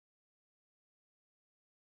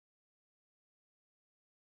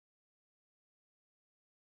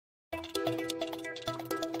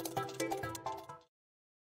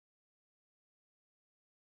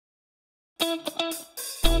Okay,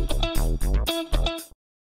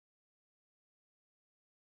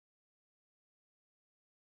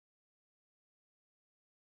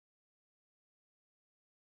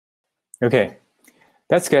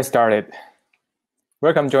 let's get started.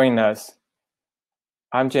 Welcome joining us.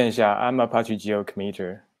 I'm Jianxia. I'm Apache Geode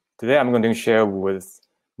committer. Today I'm going to share with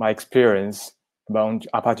my experience about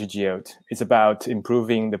Apache Geode. It's about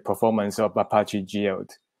improving the performance of Apache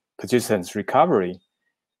Geode persistence recovery.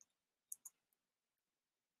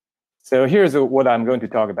 So here's what I'm going to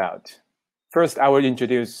talk about. First, I will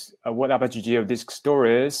introduce what Apache Geode disk store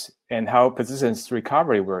is and how persistence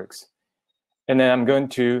recovery works. And then I'm going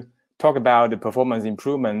to talk about the performance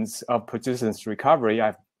improvements of persistence recovery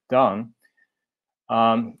I've done.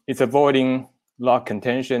 It's avoiding lock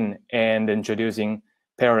contention and introducing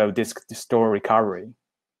parallel disk store recovery.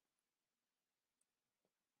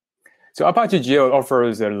 So Apache Geode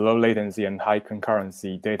offers a low latency and high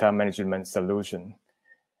concurrency data management solution.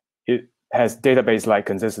 It has database-like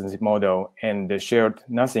consistency model and the shared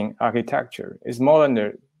nothing architecture. It's more than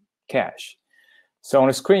the cache. So on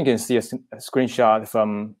the screen, you can see a screenshot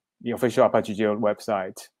from the official Apache Geode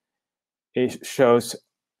website. It shows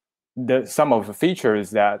some of the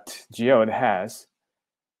features that Geode has.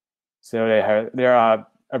 So there are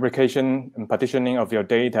application and partitioning of your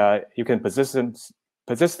data. You can persist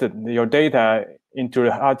your data into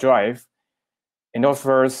the hard drive and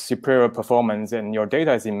offers superior performance, and your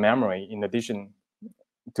data is in memory. In addition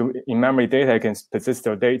to in-memory data, you can persist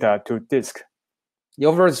your data to disk. It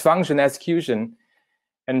offers function execution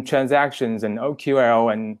and transactions and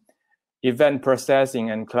OQL and event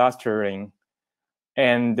processing and clustering.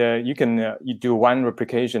 And you can you do one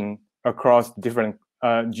replication across different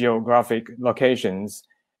geographic locations.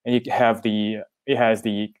 And it has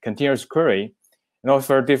the continuous query, and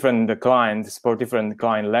also different clients for different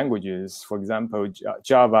client languages. For example,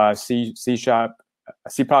 Java, C#, C++,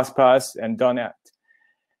 and .NET.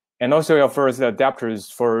 And also it offers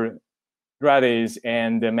adapters for Redis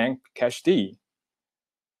and Memcached.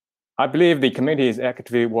 I believe the community is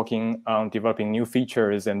actively working on developing new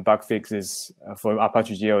features and bug fixes for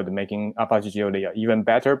Apache Geode, making Apache Geode an even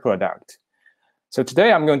better product. So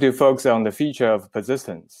today I'm going to focus on the feature of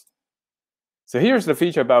persistence. So here's the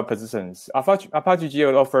feature about persistence. Apache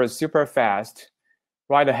Geode offers super fast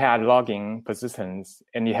write-ahead logging persistence,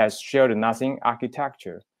 and it has shared nothing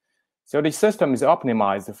architecture. So the system is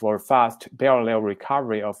optimized for fast parallel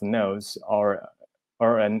recovery of nodes or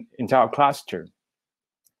an entire cluster.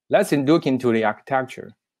 Let's look into the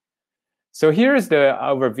architecture. So here's the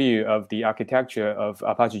overview of the architecture of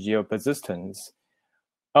Apache Geode persistence.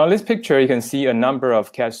 On this picture, you can see a number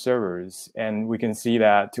of cache servers, and we can see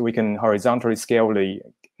that we can horizontally scale the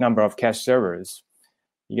number of cache servers.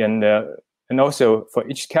 And also for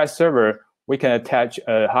each cache server, we can attach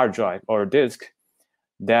a hard drive or a disk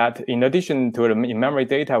that, in addition to the in-memory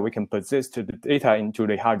data, we can persist the data into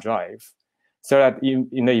the hard drive. So that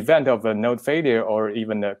in the event of a node failure or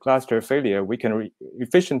even a cluster failure, we can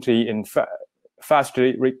efficiently and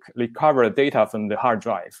fastly recover data from the hard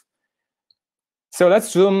drive. So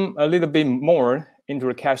let's zoom a little bit more into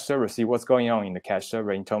the cache server, see what's going on in the cache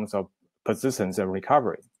server in terms of persistence and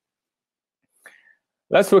recovery.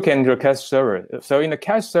 Let's look into the cache server. So in the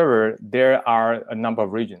cache server, there are a number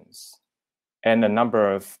of regions and a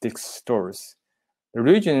number of disk stores. The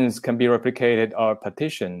regions can be replicated or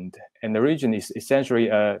partitioned, and the region is essentially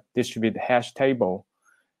a distributed hash table.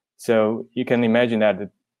 So you can imagine that the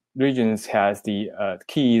regions has the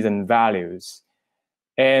keys and values,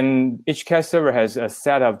 and each cache server has a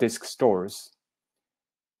set of disk stores.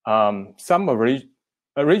 A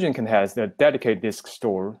region can have a dedicated disk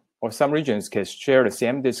store, or some regions can share the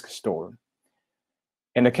same disk store.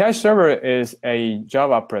 And the cache server is a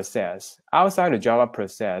Java process. Outside the Java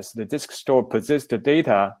process, the disk store persists the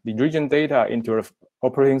data, the region data, into the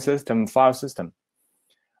operating system file system.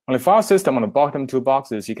 On the file system, on the bottom two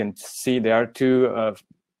boxes, you can see there are two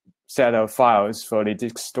set of files for the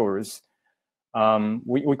disk stores.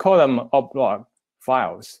 We call them oplog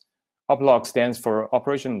files. Oplog stands for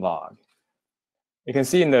operation log. You can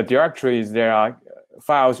see in the directories there are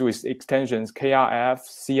files with extensions KRF,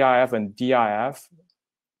 CRF, and DIF.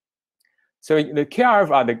 So the KRF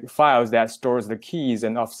are the files that stores the keys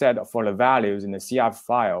and offset for the values in the CRF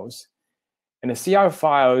files. And the CRF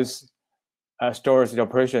files stores the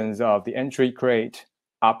operations of the entry create,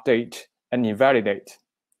 update, and invalidate.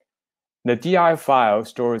 The DI file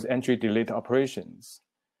stores entry delete operations.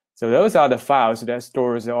 So those are the files that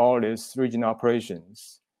stores all these region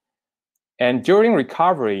operations. And during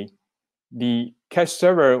recovery, the cache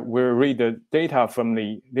server will read the data from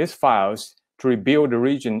these files to rebuild the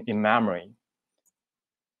region in memory.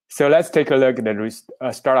 So let's take a look at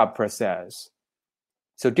the startup process.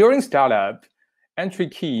 So during startup, entry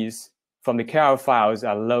keys from the KR files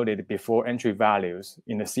are loaded before entry values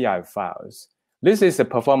in the CI files. This is the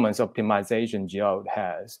performance optimization Geode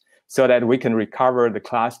has, so that we can recover the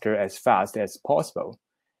cluster as fast as possible.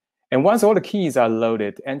 And once all the keys are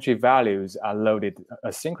loaded, entry values are loaded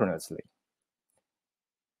asynchronously.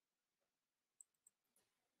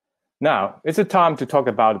 Now, it's a time to talk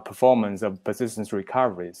about the performance of persistence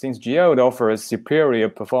recovery. Since Geode offers superior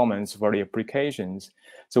performance for the applications,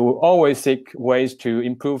 so we'll always seek ways to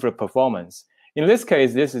improve the performance. In this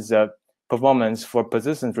case, this is a performance for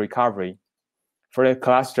persistence recovery for a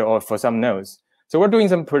cluster or for some nodes. So we're doing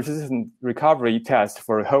some persistent recovery tests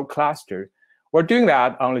for a whole cluster. We're doing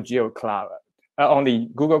that on the Geode Cloud, on the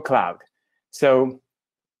Google Cloud. So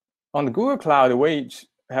on the Google Cloud, we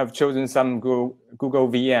have chosen some Google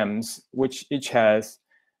VMs, which each has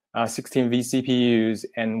 16 vCPUs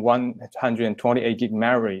and 128 gig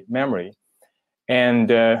memory.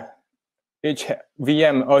 And each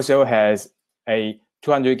VM also has a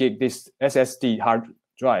 200 gig SSD hard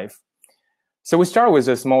drive. So we start with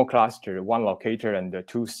a small cluster, one locator and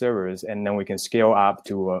 2 servers, and then we can scale up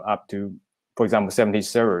to, for example, 70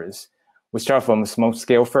 servers. We start from small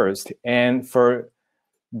scale first. And for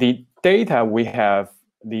the data, we have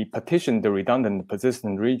partitioned the redundant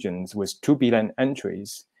persistent regions with 2 billion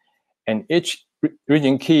entries. And each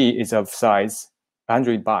region key is of size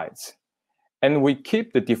 100 bytes. And we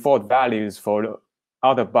keep the default values for the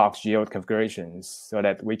out-of-box Geode configurations so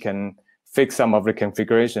that we can fix some of the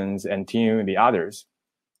configurations and tune the others.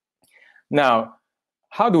 Now,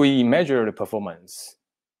 how do we measure the performance?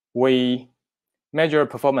 We measure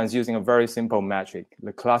performance using a very simple metric,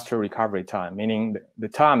 the cluster recovery time, meaning the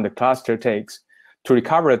time the cluster takes to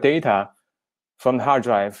recover the data from the hard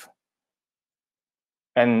drive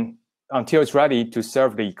and until it's ready to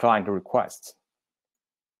serve the client requests.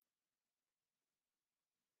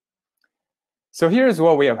 So here's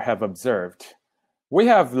what we have observed. We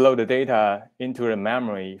have loaded data into the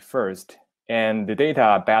memory first, and the data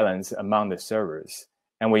are balanced among the servers.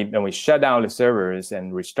 And then we shut down the servers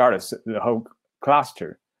and restart the whole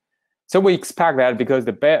cluster. So we expect that because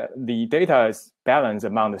the data is balanced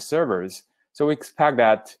among the servers, so we expect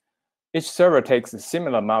that each server takes a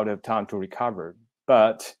similar amount of time to recover.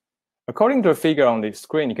 But according to the figure on the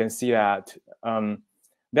screen, you can see that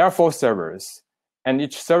there are 4 servers, and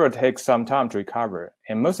each server takes some time to recover.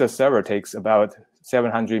 And most of the server takes about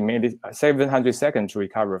 700 seconds to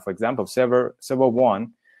recover. For example, server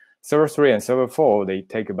 1, server 3, and server 4, they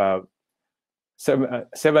take about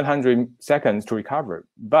 700 seconds to recover.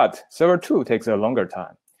 But server 2 takes a longer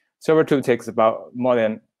time. Server 2 takes about more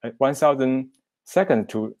than 1,000 seconds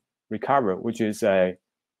to recover, which is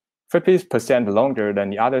 50% longer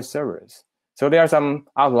than the other servers. So there are some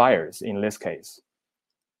outliers in this case.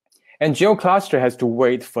 And Geode cluster has to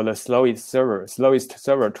wait for the slowest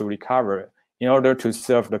server to recover in order to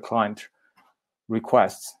serve the client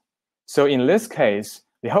requests. So in this case,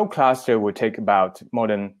 the whole cluster would take about more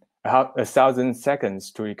than 1,000 seconds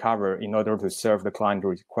to recover in order to serve the client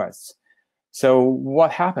requests. So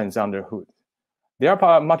what happens under the hood? There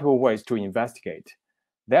are multiple ways to investigate.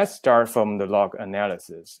 Let's start from the log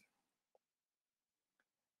analysis.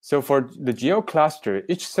 So for the Geode cluster,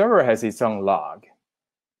 each server has its own log.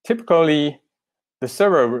 Typically, the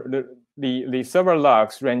server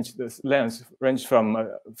logs range from a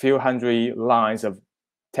few hundred lines of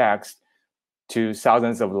text to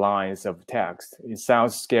thousands of lines of text. It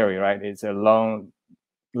sounds scary, right? It's a long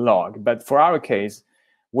log. But for our case,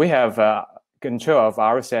 we have control of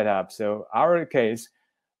our setup. So our case,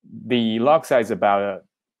 the log size is about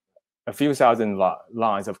a few thousand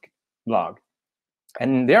lines of log.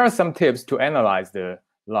 And there are some tips to analyze the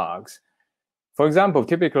logs. For example,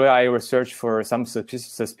 typically I will search for some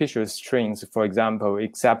suspicious strings, for example,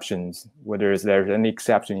 exceptions, whether there's any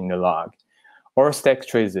exception in the log, or stack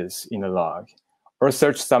traces in the log, or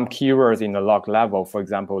search some keywords in the log level, for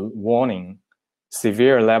example, warning,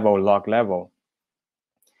 severe level, log level.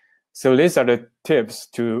 So these are the tips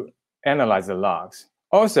to analyze the logs.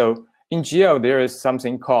 Also, in Geode, there is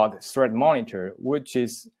something called thread monitor, which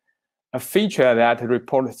is a feature that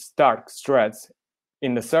reports stuck threads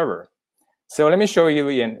in the server. So let me show you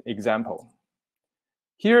an example.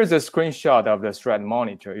 Here's a screenshot of the thread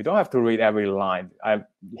monitor. You don't have to read every line.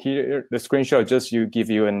 Here, the screenshot just give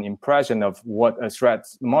you an impression of what a thread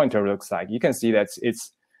monitor looks like. You can see that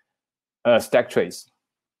it's a stack trace.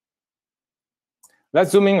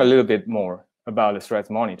 Let's zoom in a little bit more about the thread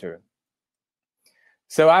monitor.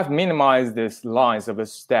 So I've minimized these lines of the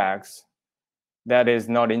stacks that is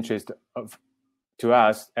not interest to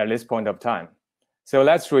us at this point of time. So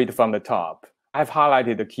let's read from the top. I've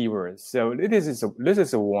highlighted the keywords. So this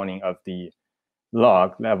is a warning of the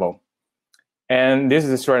log level. And this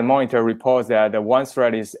is a thread monitor reports that the one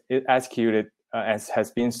thread is executed as has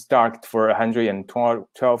been stuck for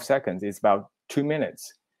 112 seconds. It's about 2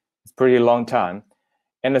 minutes. It's a pretty long time.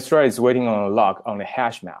 And the thread is waiting on a log on the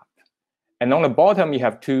hash map. And on the bottom, you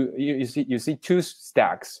have you see two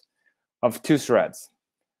stacks of two threads.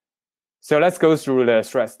 So let's go through the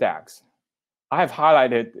thread stacks. I have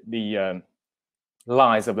highlighted the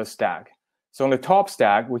lines of the stack. So on the top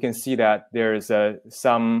stack, we can see that there is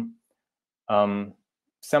something about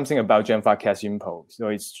Jianxia cache info. So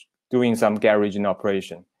it's doing some get region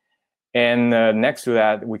operation. And next to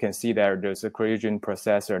that, we can see that there's a create region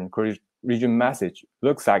processor and create region message.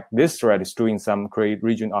 Looks like this thread is doing some create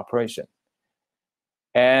region operation.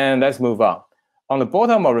 And let's move on. On the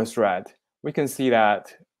bottom of the thread, we can see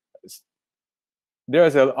that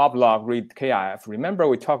there's an oplog read KIF. Remember,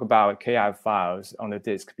 we talked about KIF files on the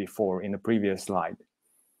disk before in the previous slide.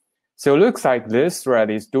 So it looks like this thread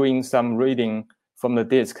is doing some reading from the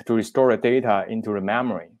disk to restore the data into the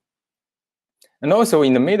memory. And also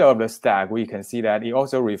in the middle of the stack, we can see that it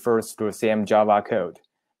also refers to the same Java code,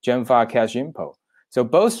 Jianxia cache info. So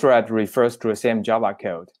both threads refers to the same Java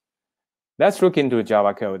code. Let's look into the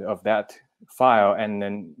Java code of that file and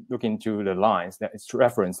then look into the lines that is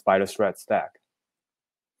referenced by the thread stack.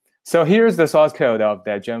 So here's the source code of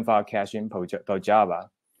the Jianxia cache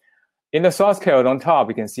info.java. In the source code on top,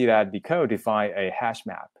 we can see that the code defines a hash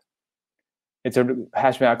map. It's a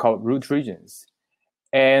hash map called root regions.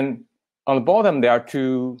 And on the bottom, there are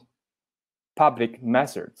two public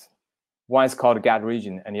methods. One is called get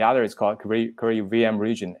region, and the other is called create VM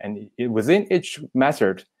region. And within each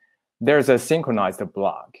method, there's a synchronized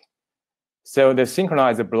block. So the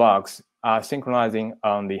synchronized blocks are synchronizing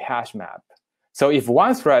on the hash map. So if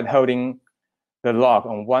one thread holding the log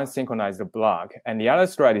on one synchronized block and the other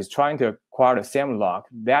thread is trying to acquire the same log,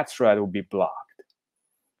 that thread will be blocked.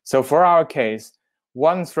 So for our case,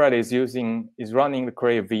 one thread is running the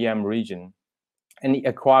create VM region, and it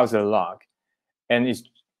acquires a log, and is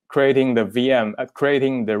creating the VM,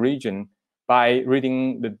 creating the region by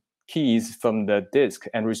reading the keys from the disk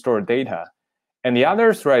and restore data. And the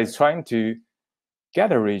other thread is trying to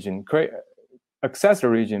get a region, access the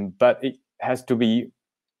region, but it has to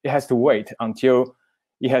wait until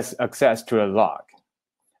it has access to a log.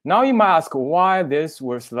 Now you might ask why this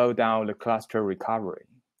will slow down the cluster recovery.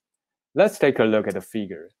 Let's take a look at the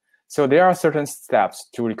figure. So there are certain steps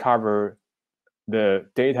to recover the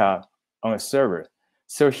data on a server.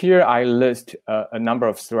 So here I list a number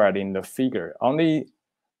of threads in the figure. On the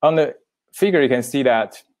figure, you can see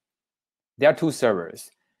that there are two servers.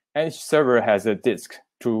 Each server has a disk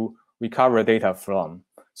to recover data from.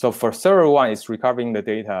 So for server one, it's recovering the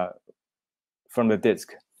data from the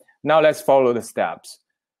disk. Now let's follow the steps.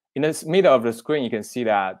 In the middle of the screen, you can see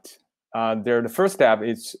that the first step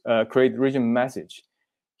is create region message.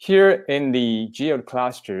 Here in the Geode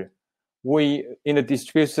cluster, in the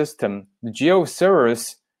distributed system, the Geode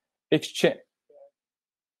servers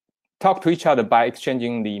talk to each other by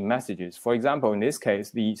exchanging the messages. For example, in this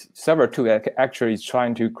case, the server 2 actually is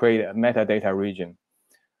trying to create a metadata region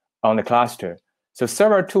on the cluster. So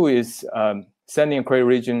server 2 is sending a create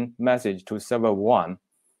region message to server 1.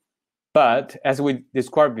 But as we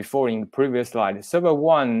described before in the previous slide, server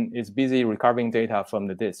 1 is busy recovering data from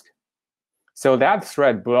the disk. So that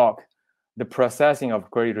thread blocks the processing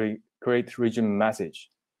of create region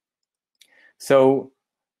message. So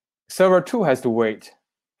server 2 has to wait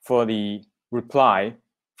for the reply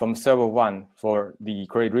from server 1 for the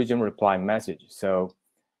create region reply message. So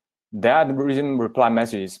that region reply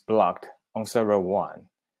message is blocked on server 1,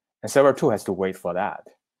 and server 2 has to wait for that.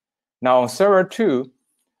 Now on server 2,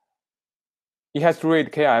 it has to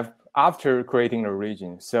read KIF after creating a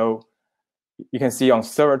region. So you can see on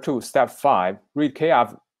server 2, step 5, read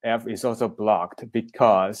KIF is also blocked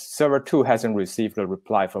because server 2 hasn't received a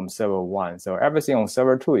reply from server 1. So everything on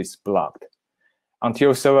server 2 is blocked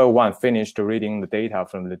until server 1 finished reading the data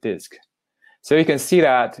from the disk. So you can see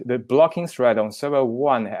that the blocking thread on server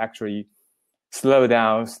 1 actually slowed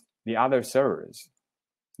down the other servers.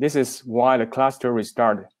 This is why the cluster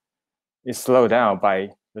restart is slowed down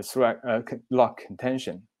by the thread lock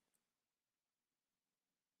contention.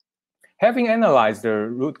 Having analyzed the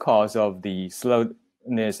root cause of the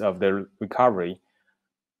slowness of the recovery,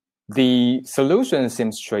 the solution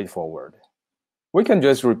seems straightforward. We can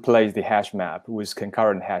just replace the hash map with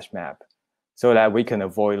concurrent hash map so that we can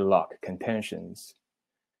avoid lock contentions.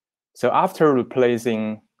 So after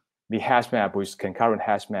replacing the hash map with concurrent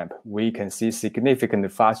hash map, we can see significantly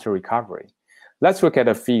faster recovery. Let's look at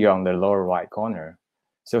the figure on the lower right corner.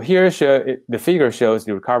 So here the figure shows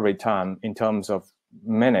the recovery time in terms of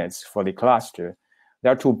minutes for the cluster.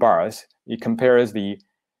 There are two bars. It compares the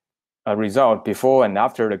result before and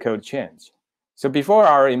after the code change. So before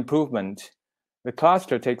our improvement, the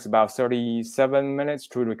cluster takes about 37 minutes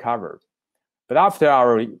to recover. But after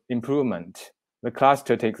our improvement, the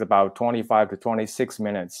cluster takes about 25 to 26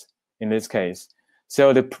 minutes in this case.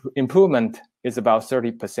 So the improvement is about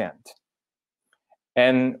 30%.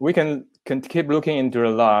 And we can keep looking into the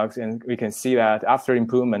logs, and we can see that after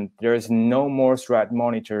improvement, there is no more thread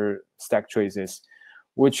monitor stack traces,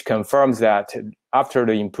 which confirms that after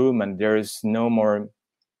the improvement, there is no more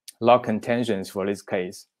log contentions for this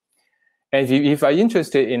case. And if I'm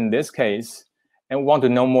interested in this case and want to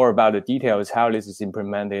know more about the details, how this is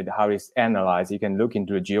implemented, how it's analyzed, you can look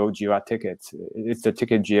into the Geode Jira tickets. It's the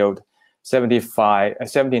ticket Geode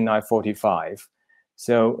 7945.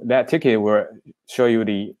 So that ticket will show you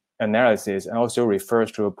the analysis and also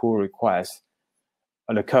refers to a pull request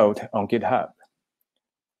of the code on GitHub.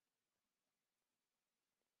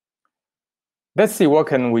 Let's see what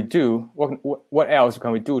can we do. What else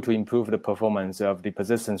can we do to improve the performance of the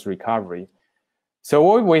persistence recovery? So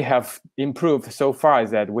what we have improved so far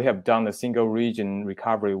is that we have done a single region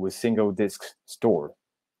recovery with single disk store.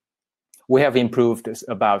 We have improved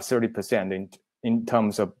about 30% in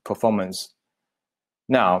terms of performance.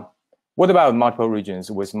 Now, what about multiple regions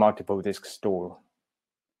with multiple disk store?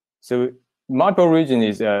 So multiple region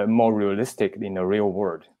is more realistic in the real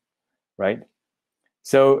world, right?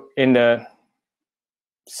 So in the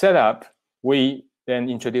setup, we then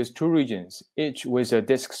introduce two regions, each with a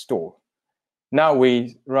disk store. Now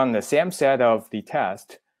we run the same set of the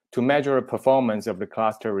test to measure the performance of the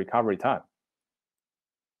cluster recovery time.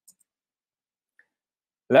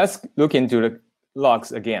 Let's look into the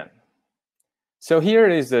logs again. So here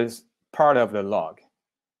is this part of the log.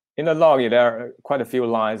 In the log, there are quite a few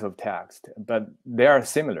lines of text, but they are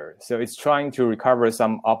similar. So it's trying to recover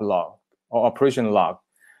some op log or operation log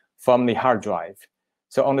from the hard drive.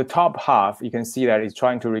 So on the top half, you can see that it's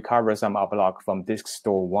trying to recover some op log from disk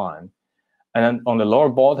store 1. And then on the lower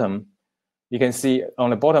bottom, you can see on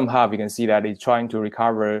the bottom half, you can see that it's trying to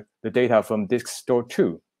recover the data from disk store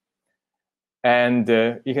 2. And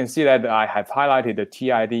you can see that I have highlighted the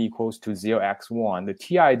TID equals to 0x1. The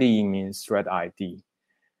TID means thread ID.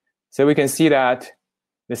 So we can see that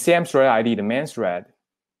the same thread ID, the main thread,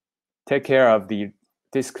 take care of the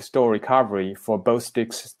disk store recovery for both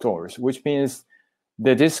disk stores, which means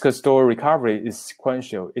the disk store recovery is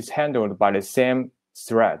sequential. It's handled by the same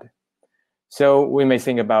thread. So we may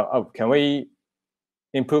think about, oh, can we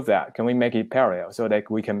improve that? Can we make it parallel so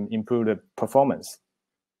that we can improve the performance?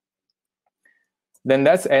 Then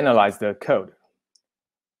let's analyze the code.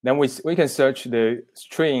 Then we can search the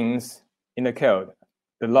strings in the code,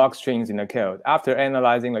 the log strings in the code. After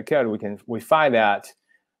analyzing the code, we find that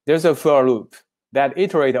there's a for loop that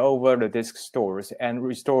iterates over the disk stores and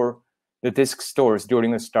restore the disk stores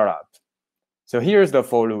during the startup. So here's the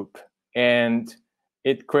for loop, and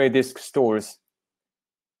it creates disk stores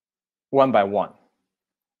one by one.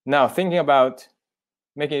 Now thinking about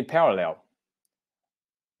making it parallel,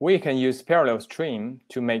 we can use parallel stream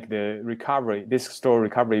to make the recovery, disk store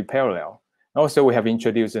recovery parallel. Also, we have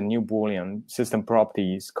introduced a new Boolean system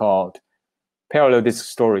properties called parallel disk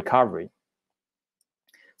store recovery.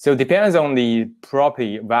 So it depends on the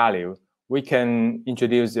property value, we can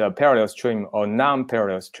introduce a parallel stream or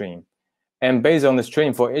non-parallel stream. And based on the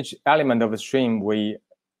stream, for each element of the stream, we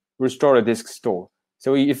restore the disk store.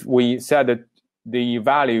 So if we set the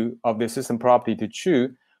value of the system property to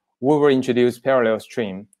true, we will introduce parallel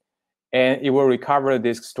stream, and it will recover the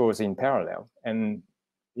disk stores in parallel. And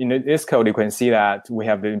in this code, you can see that we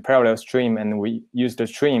have the parallel stream, and we use the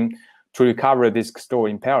stream to recover the disk store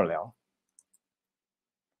in parallel.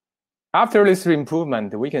 After this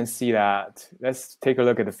improvement, we can see that, let's take a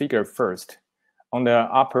look at the figure first on the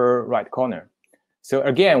upper right corner. So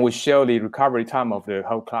again, we show the recovery time of the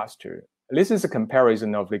whole cluster. This is a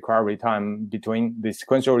comparison of the recovery time between the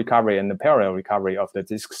sequential recovery and the parallel recovery of the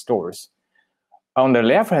disk stores. On the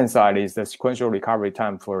left-hand side is the sequential recovery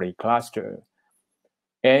time for the cluster.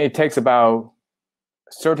 And it takes about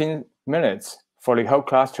 13 minutes for the whole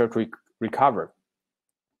cluster to recover.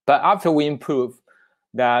 But after we improve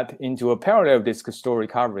that into a parallel disk store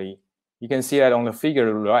recovery, you can see that on the figure,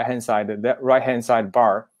 the right-hand side, that right-hand side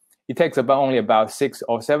bar, it takes only about 6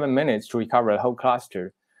 or 7 minutes to recover the whole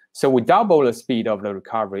cluster. So we double the speed of the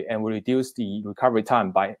recovery, and we reduce the recovery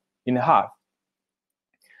time in half.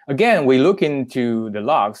 Again, we look into the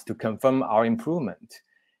logs to confirm our improvement.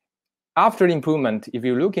 After the improvement, if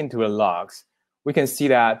you look into the logs, we can see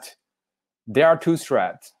that there are two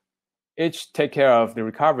threads. each take care of the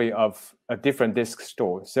recovery of a different disk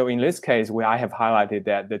store. So in this case, I have highlighted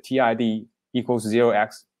that the TID equals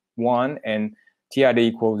 0x1 and TID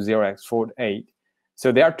equals 0x48.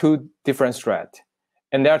 So there are two different threads,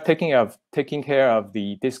 and they are taking care of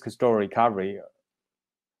the disk store recovery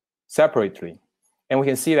separately. And we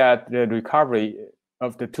can see that the recovery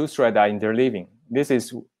of the two threads are interleaving. This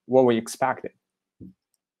is what we expected.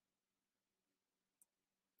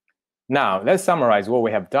 Now, let's summarize what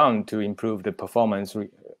we have done to improve the performance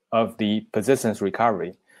of the persistence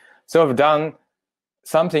recovery. So we've done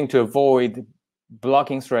something to avoid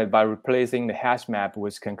blocking thread by replacing the hash map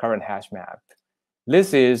with concurrent hash map.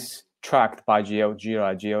 This is tracked by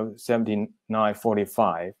Geode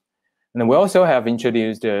 7945. And we also have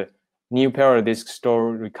introduced a new parallel disk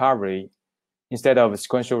store recovery instead of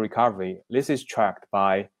sequential recovery. This is tracked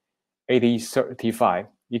by 8035.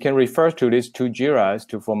 You can refer to these two JIRAs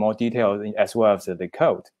for more details as well as the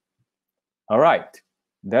code. All right,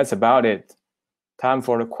 that's about it. Time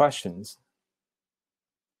for the questions.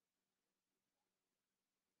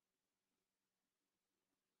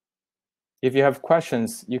 If you have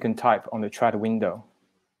questions, you can type on the chat window.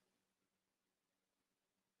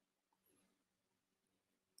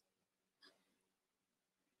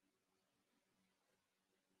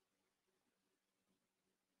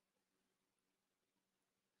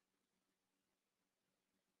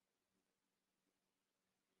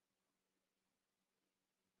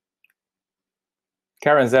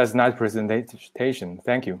 Karen says, nice presentation.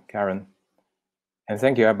 Thank you, Karen. And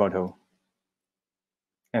thank you, Alberto.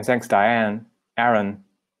 And thanks, Diane, Aaron.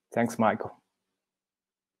 Thanks, Michael.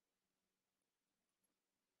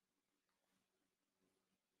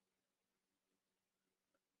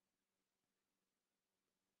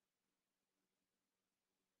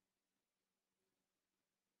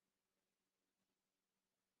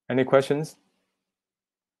 Any questions?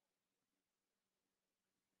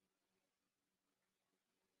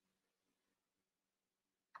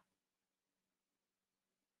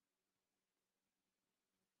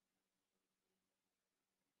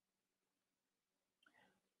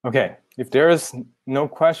 Okay, if there is no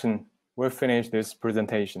question, we'll finish this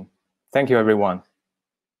presentation. Thank you, everyone.